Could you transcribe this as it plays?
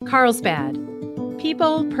Carlsbad.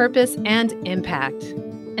 People, Purpose, and Impact.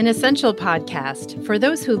 An essential podcast for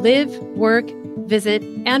those who live, work, visit,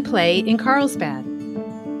 and play in Carlsbad.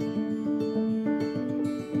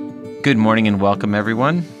 Good morning and welcome,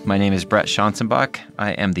 everyone. My name is Brett Schanzenbach.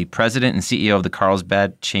 I am the president and CEO of the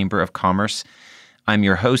Carlsbad Chamber of Commerce. I'm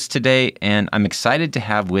your host today, and I'm excited to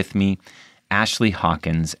have with me Ashley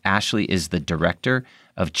Hawkins. Ashley is the director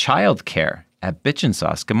of Childcare at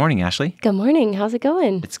Bitchin. Good morning, Ashley. Good morning. How's it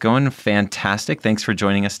going? It's going fantastic. Thanks for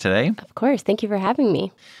joining us today. Of course. Thank you for having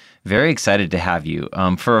me. Very excited to have you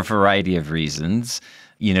for a variety of reasons.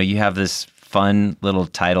 You know, you have this fun little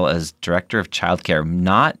title as Director of Childcare.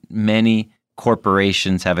 Not many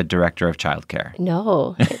corporations have a Director of Childcare.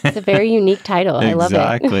 No, it's a very unique title. I love it.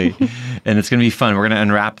 Exactly. And it's going to be fun. We're going to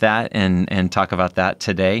unwrap that and talk about that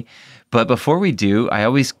today. But before we do, I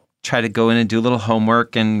always try to go in and do a little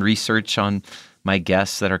homework and research on my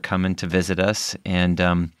guests that are coming to visit us. And,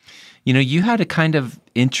 you know, you had a kind of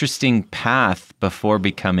interesting path before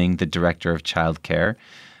becoming the Director of Childcare.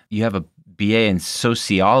 You have a BA in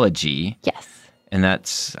sociology. Yes. And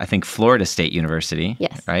that's, I think, Florida State University.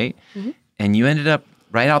 Yes. Right? Mm-hmm. And you ended up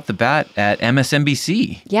right out the bat at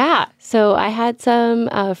MSNBC. Yeah. So I had some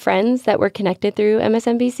friends that were connected through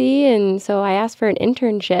MSNBC. And so I asked for an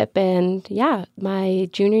internship. And yeah, my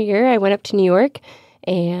junior year, I went up to New York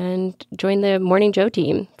and joined the Morning Joe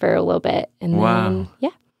team for a little bit. And then, yeah.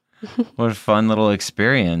 What a fun little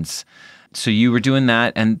experience. So you were doing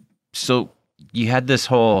that. And so you had this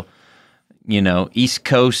whole, you know, East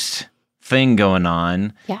Coast thing going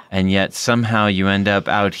on. Yeah. And yet somehow you end up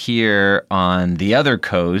out here on the other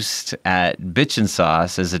coast at Bitchin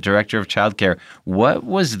as a director of childcare. What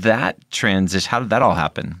was that transition? How did that all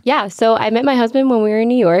happen? Yeah. So I met my husband when we were in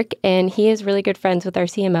New York, and he is really good friends with our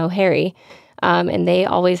CMO, Harry. And they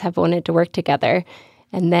always have wanted to work together.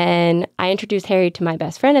 And then I introduced Harry to my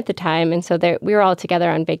best friend at the time. And so we were all together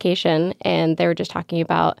on vacation, and they were just talking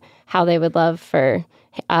about how they would love for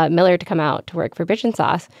Miller to come out to work for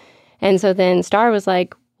Bitchin. And so then Star was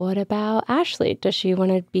like, what about Ashley? Does she want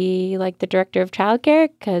to be like the director of childcare?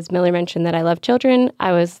 Because Miller mentioned that I love children.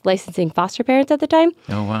 I was licensing foster parents at the time.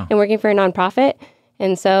 Oh, wow. And working for a nonprofit.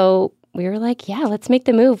 And so we were like, yeah, let's make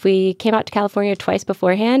the move. We came out to California twice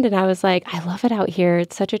beforehand. And I was like, I love it out here.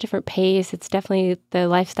 It's such a different pace. It's definitely the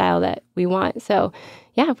lifestyle that we want. So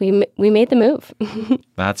yeah, we made the move.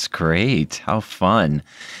 That's great. How fun.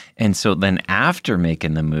 And so then after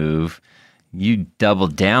making the move, you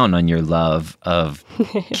doubled down on your love of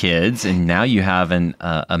kids, and now you have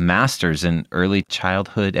a master's in early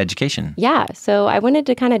childhood education. Yeah. So I wanted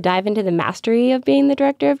to kind of dive into the mastery of being the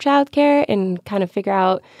director of childcare and kind of figure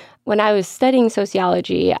out, when I was studying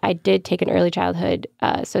sociology, I did take an early childhood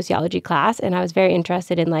sociology class, and I was very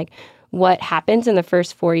interested in like what happens in the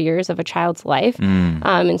first 4 years of a child's life.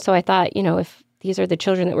 And so I thought, you know, if these are the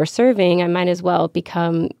children that we're serving, I might as well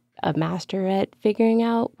become a master at figuring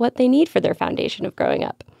out what they need for their foundation of growing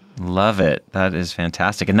up. Love it. That is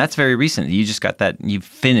fantastic. And that's very recent. You just got that, you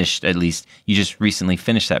finished, at least, you just recently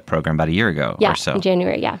finished that program about a year ago or so. In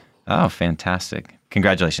January, yeah. Oh, fantastic.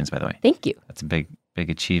 Congratulations, by the way. Thank you. That's a big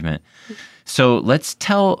achievement. So let's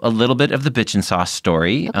tell a little bit of the Bitchin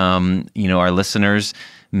story. Okay. You know, our listeners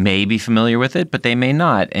may be familiar with it, but they may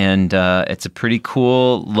not. And it's a pretty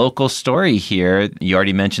cool local story here. You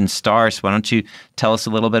already mentioned Star, so why don't you tell us a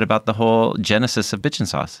little bit about the whole genesis of Bitchin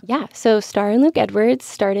sauce? Yeah, so Star and Luke Edwards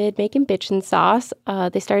started making Bitchin sauce.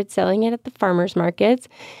 They started selling it at the farmers markets,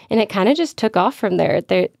 and it kind of just took off from there.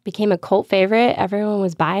 It became a cult favorite. Everyone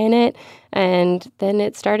was buying it, and then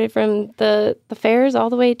it started from the fairs all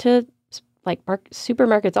the way to like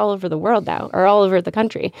supermarkets all over the world now, or all over the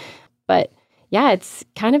country. But yeah, it's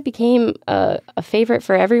kind of became a favorite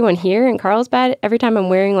for everyone here in Carlsbad. Every time I'm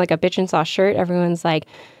wearing like a Bitchin sauce shirt, everyone's like,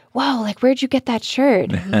 whoa, like, where'd you get that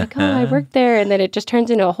shirt? I'm like, oh, I worked there. And then it just turns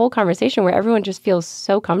into a whole conversation where everyone just feels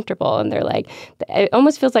so comfortable. And they're like, it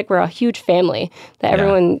almost feels like we're a huge family, that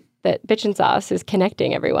everyone, that Bitchin sauce is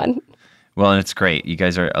connecting everyone. Well, and it's great. You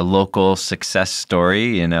guys are a local success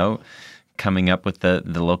story, you know, coming up with the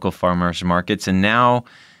local farmers markets. And now,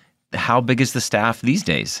 how big is the staff these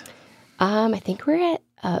days? I think we're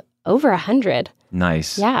at over 100.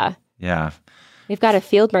 Nice. Yeah. Yeah. We've got a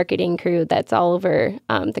field marketing crew that's all over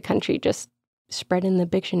the country, just spreading the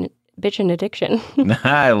bitchin addiction.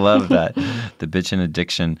 I love that. The bitchin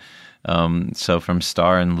addiction. So from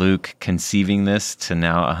Star and Luke conceiving this to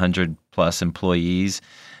now 100 plus employees.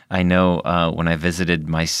 I know when I visited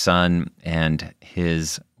my son and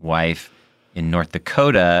his wife in North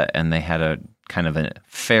Dakota, and they had a kind of a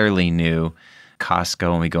fairly new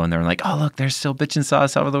Costco and we go in there and like, oh, look, there's still Bitchin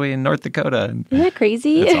sauce all the way in North Dakota. And Isn't that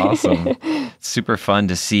crazy? it's awesome. It's super fun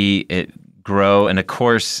to see it grow. And of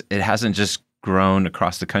course, it hasn't just grown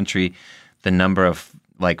across the country. The number of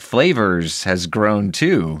like flavors has grown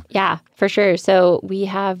too. Yeah, for sure. So we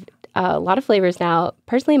have a lot of flavors now.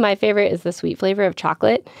 Personally, my favorite is the sweet flavor of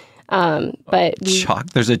chocolate. But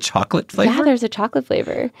there's a chocolate flavor? Yeah, there's a chocolate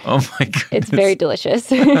flavor. Oh my goodness. It's very delicious.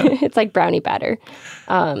 It's like brownie batter.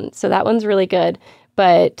 So that one's really good.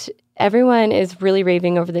 But everyone is really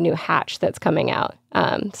raving over the new hatch that's coming out.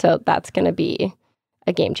 So that's going to be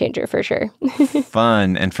a game changer for sure.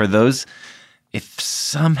 Fun. And for those, if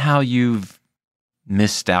somehow you've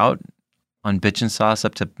missed out on Bitchin sauce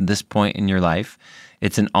up to this point in your life,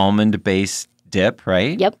 it's an almond-based dip,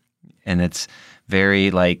 right? Yep. And it's very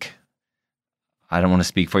like, I don't want to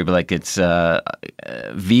speak for you, but like it's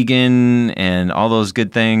vegan and all those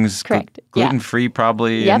good things. Correct. Gluten-free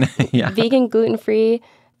probably. Yep. And, yeah. Vegan, gluten-free,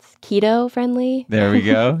 keto friendly. There we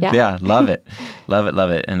go. Yeah. Love it. Love it,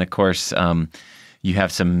 love it. And of course, you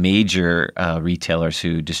have some major retailers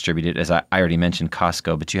who distribute it. As I already mentioned,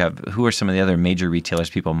 Costco, but who are some of the other major retailers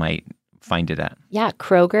people might find it at? Yeah,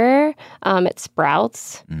 Kroger, at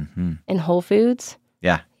Sprouts, and Whole Foods.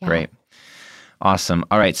 Yeah, great. Awesome.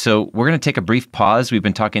 All right, so we're going to take a brief pause. We've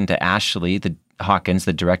been talking to Ashley Hawkins,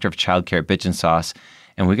 the director of Childcare at Bitchin Sauce,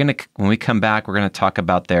 and when we come back, we're going to talk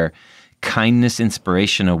about their Kindness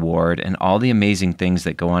Inspiration Award and all the amazing things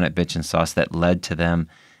that go on at Bitchin Sauce that led to them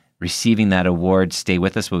receiving that award. Stay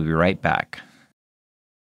with us. We'll be right back.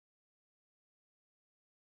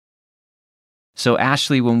 So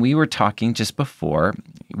Ashley, when we were talking just before,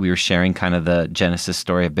 we were sharing kind of the genesis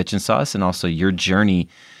story of Bitchin Sauce and also your journey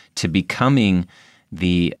to becoming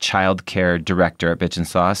the child care director at Bitchin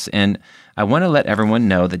Sauce. And I want to let everyone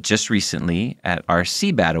know that just recently at our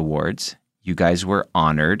CBAT Awards, you guys were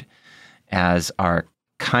honored as our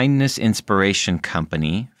Kindness Inspiration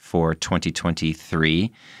Company for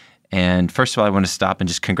 2023. And first of all, I want to stop and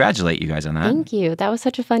just congratulate you guys on that. Thank you. That was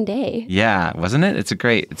such a fun day. Yeah, wasn't it? It's a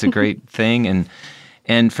great thing.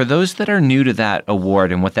 And for those that are new to that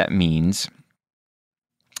award and what that means,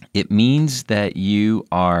 it means that you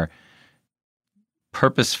are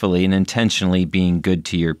purposefully and intentionally being good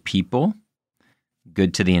to your people,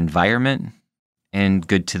 good to the environment, and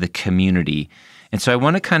good to the community. And so I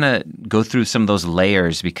want to kind of go through some of those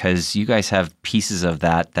layers because you guys have pieces of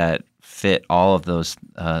that fit all of those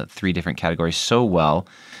three different categories so well.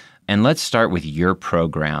 And let's start with your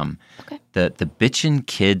program, okay. the Bitchin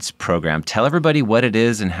Kids program. Tell everybody what it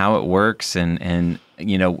is and how it works. And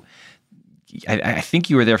you know, I think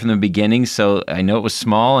you were there from the beginning, so I know it was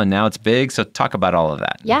small and now it's big. So talk about all of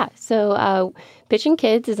that. Yeah. So Bitchin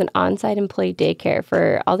Kids is an on-site employee daycare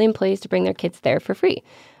for all the employees to bring their kids there for free.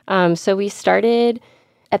 So we started,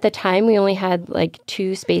 at the time, we only had like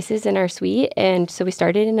 2 spaces in our suite. And so we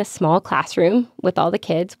started in a small classroom with all the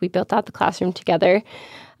kids. We built out the classroom together.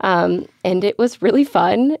 And it was really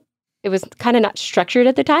fun. It was kind of not structured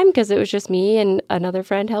at the time because it was just me and another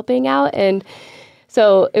friend helping out. And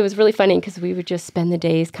so it was really funny because we would just spend the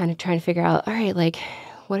days kind of trying to figure out, all right, like,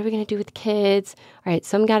 what are we going to do with the kids? All right,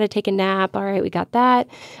 some got to take a nap. All right, we got that.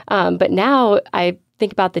 But now I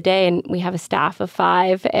think about the day and we have a staff of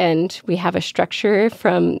 5 and we have a structure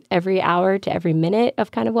from every hour to every minute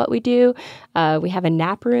of kind of what we do. We have a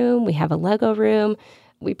nap room. We have a Lego room.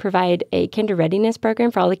 We provide a kinder readiness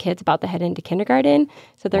program for all the kids about to head into kindergarten.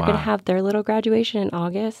 So they're going to have their little graduation in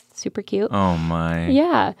August. Super cute. Oh, my.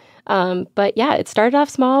 Yeah. But yeah, it started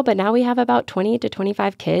off small, but now we have about 20 to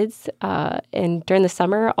 25 kids. And during the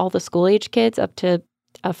summer, all the school-age kids up to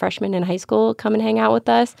a freshman in high school come and hang out with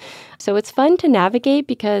us. So it's fun to navigate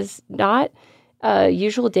because not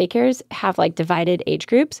usual daycares have like divided age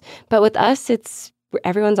groups. But with us,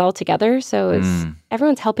 everyone's all together. So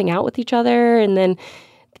everyone's helping out with each other. And then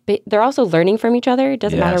they're also learning from each other. It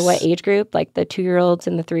doesn't matter what age group, like the 2-year-olds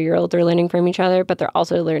and the 3-year-olds are learning from each other, but they're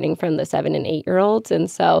also learning from the 7 and 8-year-olds.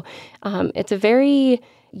 And so it's a very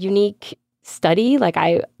unique study. Like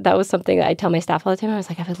that was something that I tell my staff all the time. I was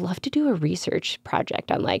like, I would love to do a research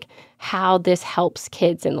project on like how this helps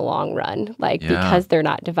kids in the long run, like because they're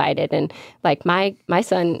not divided. And like my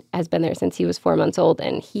son has been there since he was 4 months old,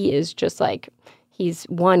 and he is just like, he's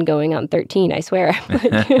 1 going on 13, I swear.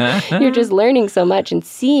 You're just learning so much and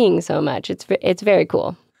seeing so much. It's very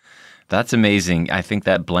cool. That's amazing. I think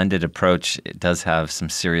that blended approach, it does have some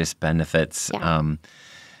serious benefits.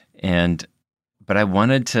 Yeah. But I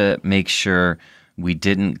wanted to make sure we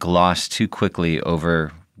didn't gloss too quickly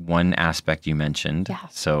over one aspect you mentioned. Yeah.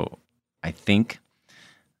 So I think,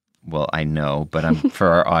 well, I know, but for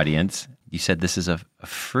our audience, you said this is a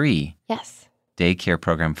free Yes. daycare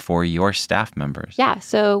program for your staff members? Yeah.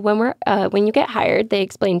 So when you get hired, they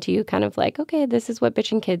explain to you kind of like, okay, this is what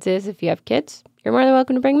Bitchin' Kids is. If you have kids, you're more than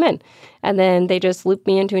welcome to bring them in. And then they just loop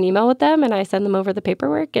me into an email with them, and I send them over the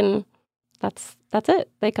paperwork, and that's it.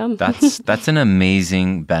 They come. That's an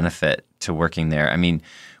amazing benefit to working there. I mean,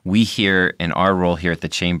 we hear in our role here at the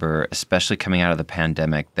Chamber, especially coming out of the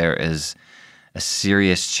pandemic, there is a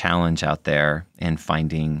serious challenge out there in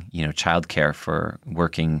finding, childcare for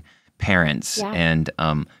working parents. Yeah. And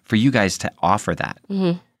for you guys to offer that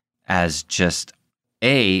as just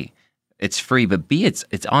A, it's free, but B,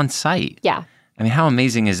 it's on site. Yeah. I mean, how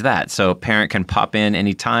amazing is that? So a parent can pop in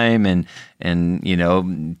anytime and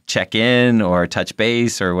check in or touch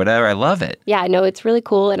base or whatever. I love it. Yeah, no, it's really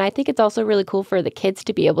cool. And I think it's also really cool for the kids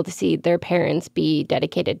to be able to see their parents be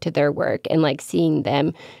dedicated to their work and like seeing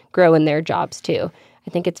them grow in their jobs too. I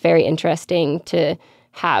think it's very interesting to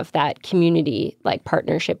have that community like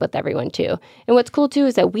partnership with everyone too. And what's cool too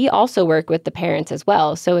is that we also work with the parents as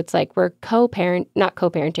well. So it's like we're not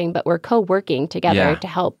co-parenting, but we're co-working together to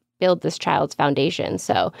help build this child's foundation.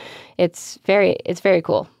 So it's very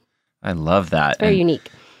cool. I love that. It's very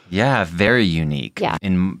unique. Yeah, very unique. Yeah.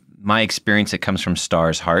 In my experience, it comes from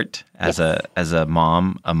Star's heart as a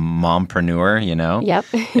mompreneur, Yep.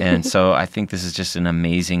 And so I think this is just an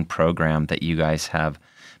amazing program that you guys have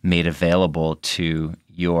made available to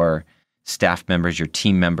your staff members, your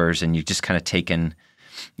team members, and you've just kind of taken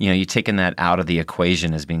that out of the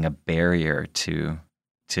equation as being a barrier to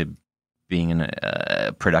being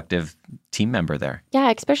a productive team member there.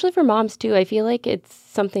 Yeah, especially for moms too. I feel like it's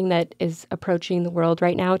something that is approaching the world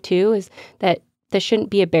right now too, is that this shouldn't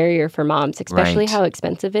be a barrier for moms, especially how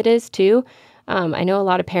expensive it is too. I know a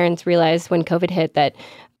lot of parents realized when COVID hit that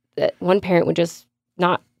one parent would just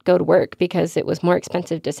not go to work because it was more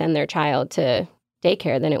expensive to send their child to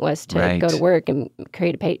daycare than it was to go to work and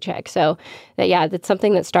create a paycheck. So that's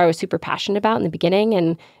something that Star was super passionate about in the beginning.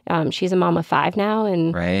 And she's a mom of 5 now.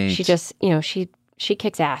 And she just, she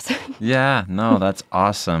kicks ass. Yeah, no, that's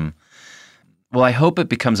awesome. Well, I hope it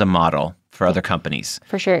becomes a model for other companies.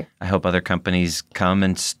 For sure. I hope other companies come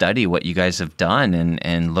and study what you guys have done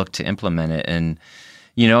and look to implement it. And,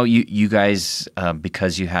 you guys,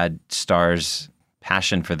 because you had Star's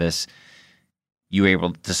passion for this, you were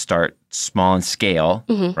able to start small in scale,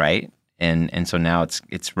 right? And so now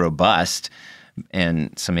it's robust.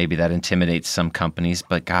 And so maybe that intimidates some companies,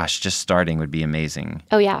 but gosh, just starting would be amazing.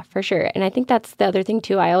 Oh yeah, for sure. And I think that's the other thing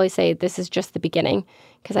too. I always say this is just the beginning,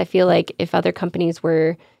 because I feel like if other companies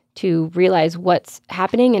were to realize what's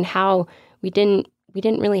happening and how we didn't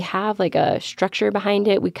really have like a structure behind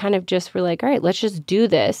it. We kind of just were like, all right, let's just do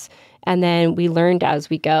this. And then we learned as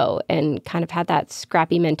we go and kind of had that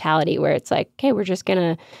scrappy mentality where it's like, okay, we're just going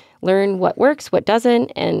to learn what works, what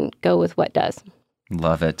doesn't, and go with what does.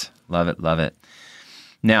 Love it. Love it. Love it.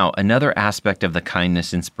 Now, another aspect of the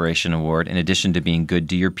Kindness Inspiration Award, in addition to being good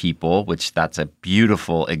to your people, which that's a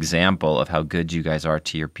beautiful example of how good you guys are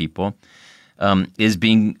to your people, is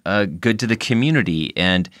being good to the community.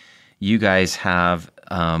 And you guys have,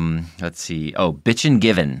 Bitchin'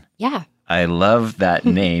 Given. Yeah. I love that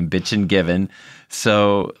name, Bitchin' Given.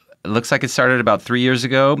 So it looks like it started about 3 years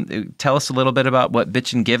ago. Tell us a little bit about what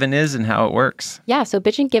Bitchin' Given is and how it works. Yeah, so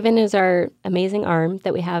Bitchin' Given is our amazing arm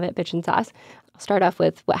that we have at Bitchin' Sauce. I'll start off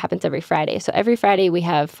with what happens every Friday. So every Friday we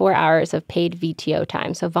have 4 hours of paid VTO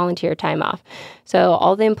time, so volunteer time off. So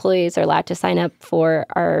all the employees are allowed to sign up for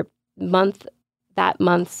our that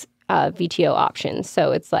month's VTO options.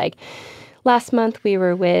 So it's like last month we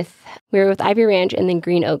were with Ivy Ranch and then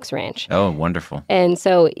Green Oaks Ranch. Oh, wonderful. And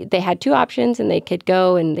so they had 2 options and they could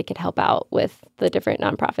go and they could help out with the different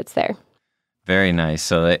nonprofits there. Very nice.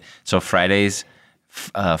 So Fridays,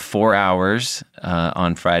 4 hours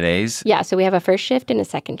on Fridays. Yeah, so we have a first shift and a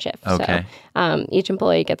second shift. Okay. So each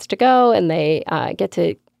employee gets to go and they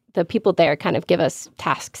the people there kind of give us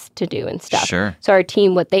tasks to do and stuff. Sure. So our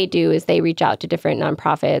team, what they do is they reach out to different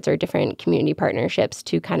nonprofits or different community partnerships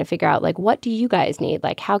to kind of figure out, like, what do you guys need?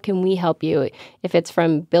 Like, how can we help you? If it's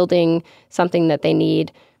from building something that they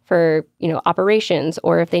need for, operations,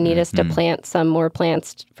 or if they need us to plant some more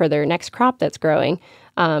plants for their next crop that's growing.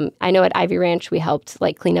 I know at Ivy Ranch, we helped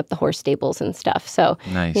like clean up the horse stables and stuff. So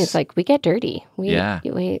nice. It's like we get dirty.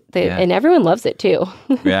 And everyone loves it too.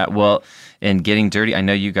 Yeah. Well, and getting dirty, I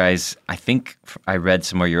know you guys, I think I read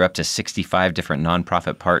somewhere you're up to 65 different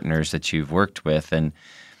nonprofit partners that you've worked with. And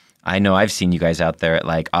I know I've seen you guys out there at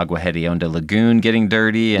like Agua Hedionda Lagoon getting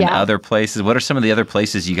dirty and other places. What are some of the other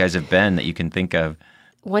places you guys have been that you can think of?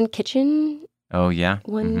 One Kitchen. Oh, yeah.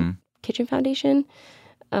 One Kitchen Foundation.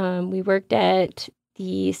 We worked at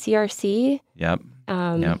the CRC. Yep.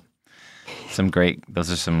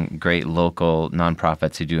 Those are some great local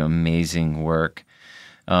nonprofits who do amazing work.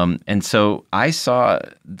 And so I saw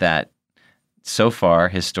that so far,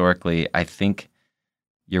 historically, I think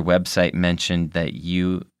your website mentioned that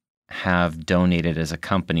you have donated as a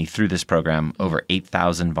company through this program over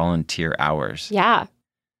 8,000 volunteer hours. Yeah.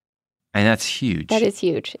 And that's huge. That is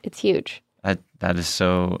huge. It's huge. That is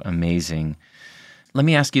so amazing. Let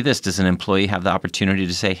me ask you this. Does an employee have the opportunity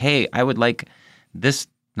to say, hey, I would like this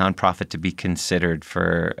nonprofit to be considered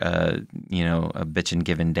for, a Bitchin'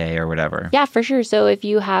 Given Day or whatever? Yeah, for sure. So if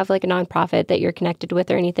you have like a nonprofit that you're connected with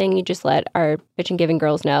or anything, you just let our Bitchin' Given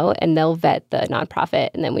girls know and they'll vet the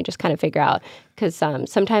nonprofit. And then we just kind of figure out, because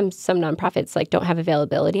sometimes some nonprofits like don't have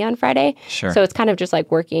availability on Friday. Sure. So it's kind of just like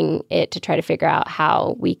working it to try to figure out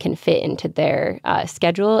how we can fit into their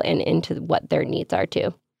schedule and into what their needs are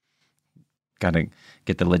too. Got to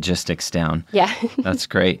get the logistics down. Yeah. That's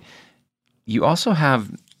great. You also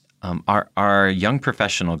have our young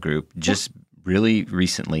professional group just really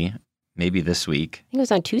recently, maybe this week. I think it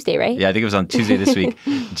was on Tuesday, right? Yeah, I think it was on Tuesday this week.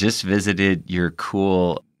 Just visited your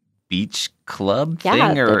cool beach club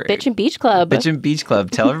thing? The Bitchin' Beach Club. Bitchin' Beach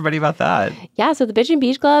Club. Tell everybody about that. Yeah, so the Bitchin'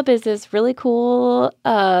 Beach Club is this really cool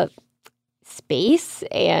space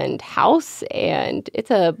and house, and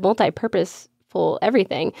it's a multi-purpose full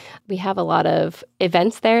everything. We have a lot of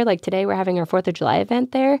events there. Like today, we're having our 4th of July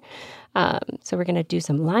event there. So we're going to do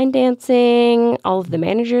some line dancing. All of the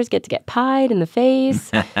managers get to get pied in the face.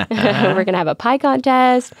 We're going to have a pie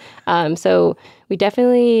contest. So we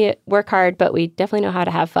definitely work hard, but we definitely know how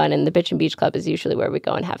to have fun. And the Bitchin' Beach Club is usually where we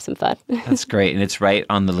go and have some fun. That's great. And it's right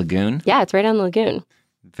on the lagoon? Yeah, it's right on the lagoon.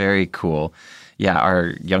 Very cool. Yeah,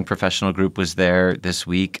 our young professional group was there this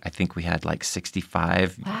week. I think we had like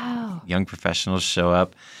 65 young professionals show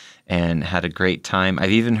up and had a great time.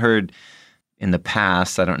 I've even heard in the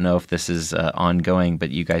past, I don't know if this is ongoing, but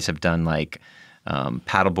you guys have done like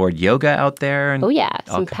paddleboard yoga out there. And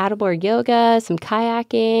some paddleboard yoga, some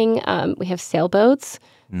kayaking. We have sailboats.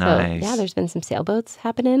 Nice. So, yeah, there's been some sailboats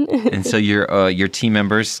happening. And so your team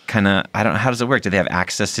members kind of, I don't know, how does it work? Do they have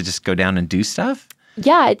access to just go down and do stuff?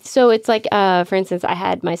 Yeah, it's like, for instance, I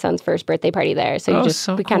had my son's first birthday party there. So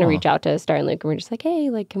we kind of reach out to Star and Luke and we're just like, hey,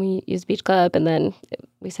 like, can we use Beach Club? And then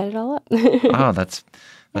we set it all up. Oh, that's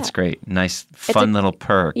great. Nice, fun little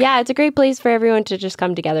perk. Yeah, it's a great place for everyone to just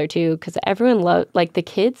come together too, because everyone like the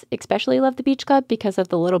kids especially love the Beach Club because of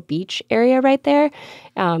the little beach area right there.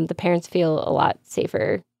 The parents feel a lot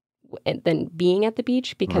safer than being at the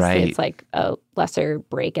beach because it's like a lesser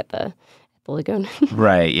break at the lagoon.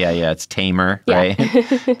 Right. Yeah. It's tamer, right?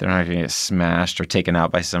 They're not going to get smashed or taken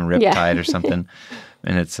out by some riptide or something.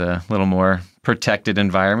 And it's a little more protected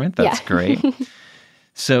environment. That's great.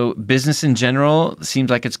 So business in general seems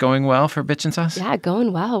like it's going well for Bitchin' Sauce? Yeah,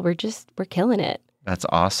 going well. We're killing it. That's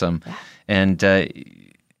awesome. Yeah. And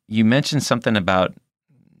you mentioned something about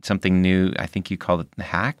something new. I think you called it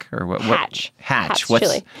Hack or what? Hatch. Hatch.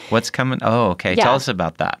 Chili. What's coming? Oh, okay. Yeah. Tell us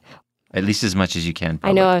about that. At least as much as you can.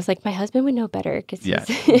 I know. I was like, my husband would know better because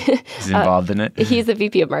he's involved in it. He's the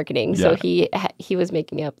VP of marketing, so he was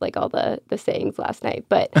making up like all the sayings last night.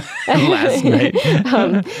 But last night.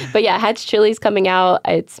 But yeah, Hatch chili's coming out.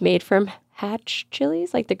 It's made from Hatch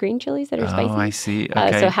chilies, like the green chilies that are spicy. Oh, I see.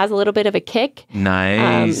 Okay. So it has a little bit of a kick.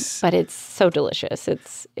 Nice. But it's so delicious.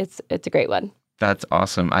 It's a great one. That's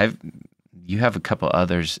awesome. You have a couple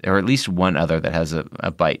others, or at least one other that has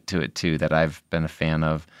a bite to it too that I've been a fan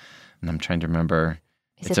of. And I'm trying to remember.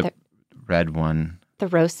 It's a red one. The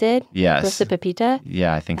roasted? Yes. Roasted pepita?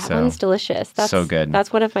 Yeah, I think so. That one's delicious. That's so good.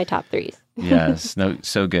 That's one of my top 3s. Yes. No,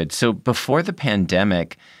 so good. So before the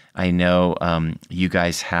pandemic, I know you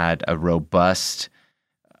guys had a robust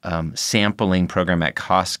sampling program at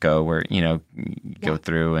Costco where, you go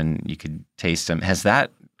through and you could taste them. Has that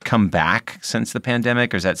come back since the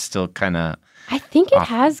pandemic, or is that still kind of... I think it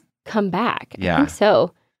has come back. Yeah. I think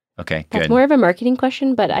so. Okay, good. That's more of a marketing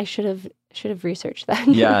question, but I should have researched that.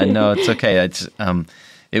 Yeah, no, it's okay.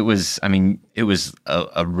 It was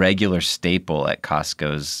a regular staple at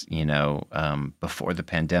Costco's, before the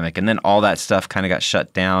pandemic, and then all that stuff kind of got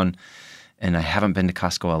shut down. And I haven't been to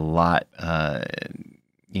Costco a lot,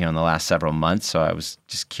 in the last several months. So I was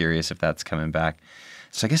just curious if that's coming back.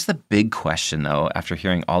 So I guess the big question, though, after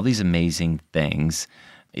hearing all these amazing things,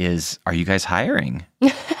 is: are you guys hiring?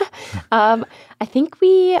 I think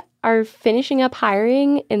we are finishing up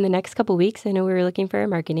hiring in the next couple weeks. I know we were looking for a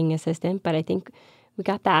marketing assistant, but I think we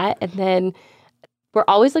got that. And then we're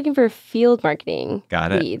always looking for field marketing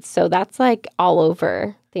leads. So that's like all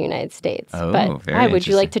over the United States. Oh, but very would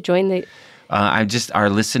you like to join the Our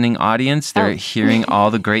listening audience, they're hearing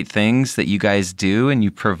all the great things that you guys do and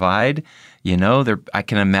you provide. I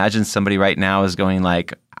can imagine somebody right now is going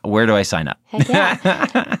like, where do I sign up? Heck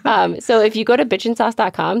yeah. So if you go to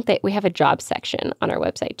bitchinsauce.com, we have a job section on our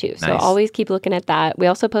website too. So always keep looking at that. We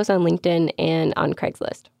also post on LinkedIn and on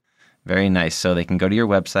Craigslist. Very nice. So they can go to your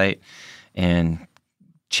website and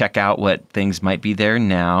check out what things might be there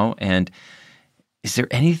now. And is there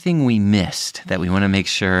anything we missed that we want to make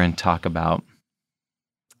sure and talk about?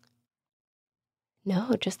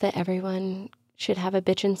 No, just that everyone should have a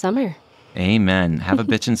bitchin' summer. Amen. Have a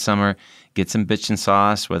bitchin' summer. Get some bitchin'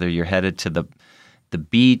 sauce, whether you're headed to the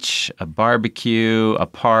beach, a barbecue, a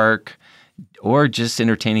park, or just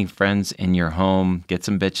entertaining friends in your home. Get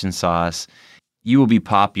some bitchin' sauce. You will be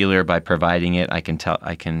popular by providing it. I can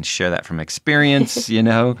share that from experience,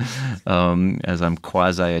 as I'm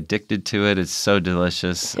quasi addicted to it. It's so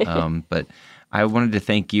delicious. But I wanted to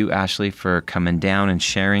thank you, Ashley, for coming down and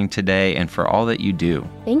sharing today and for all that you do.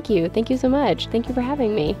 Thank you. Thank you so much. Thank you for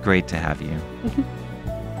having me. Great to have you.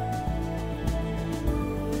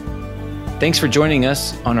 Thanks for joining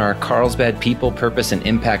us on our Carlsbad People, Purpose, and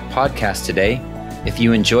Impact podcast today. If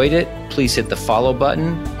you enjoyed it, please hit the follow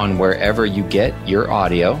button on wherever you get your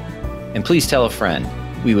audio. And please tell a friend.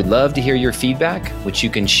 We would love to hear your feedback, which you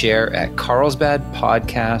can share at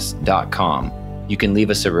carlsbadpodcast.com. You can leave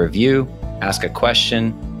us a review, ask a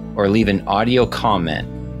question, or leave an audio comment,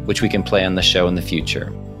 which we can play on the show in the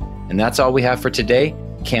future. And that's all we have for today.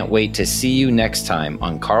 Can't wait to see you next time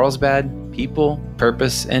on Carlsbad People,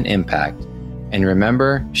 Purpose, and Impact. And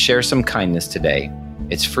remember, share some kindness today.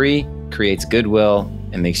 It's free, creates goodwill,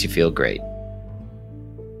 and makes you feel great.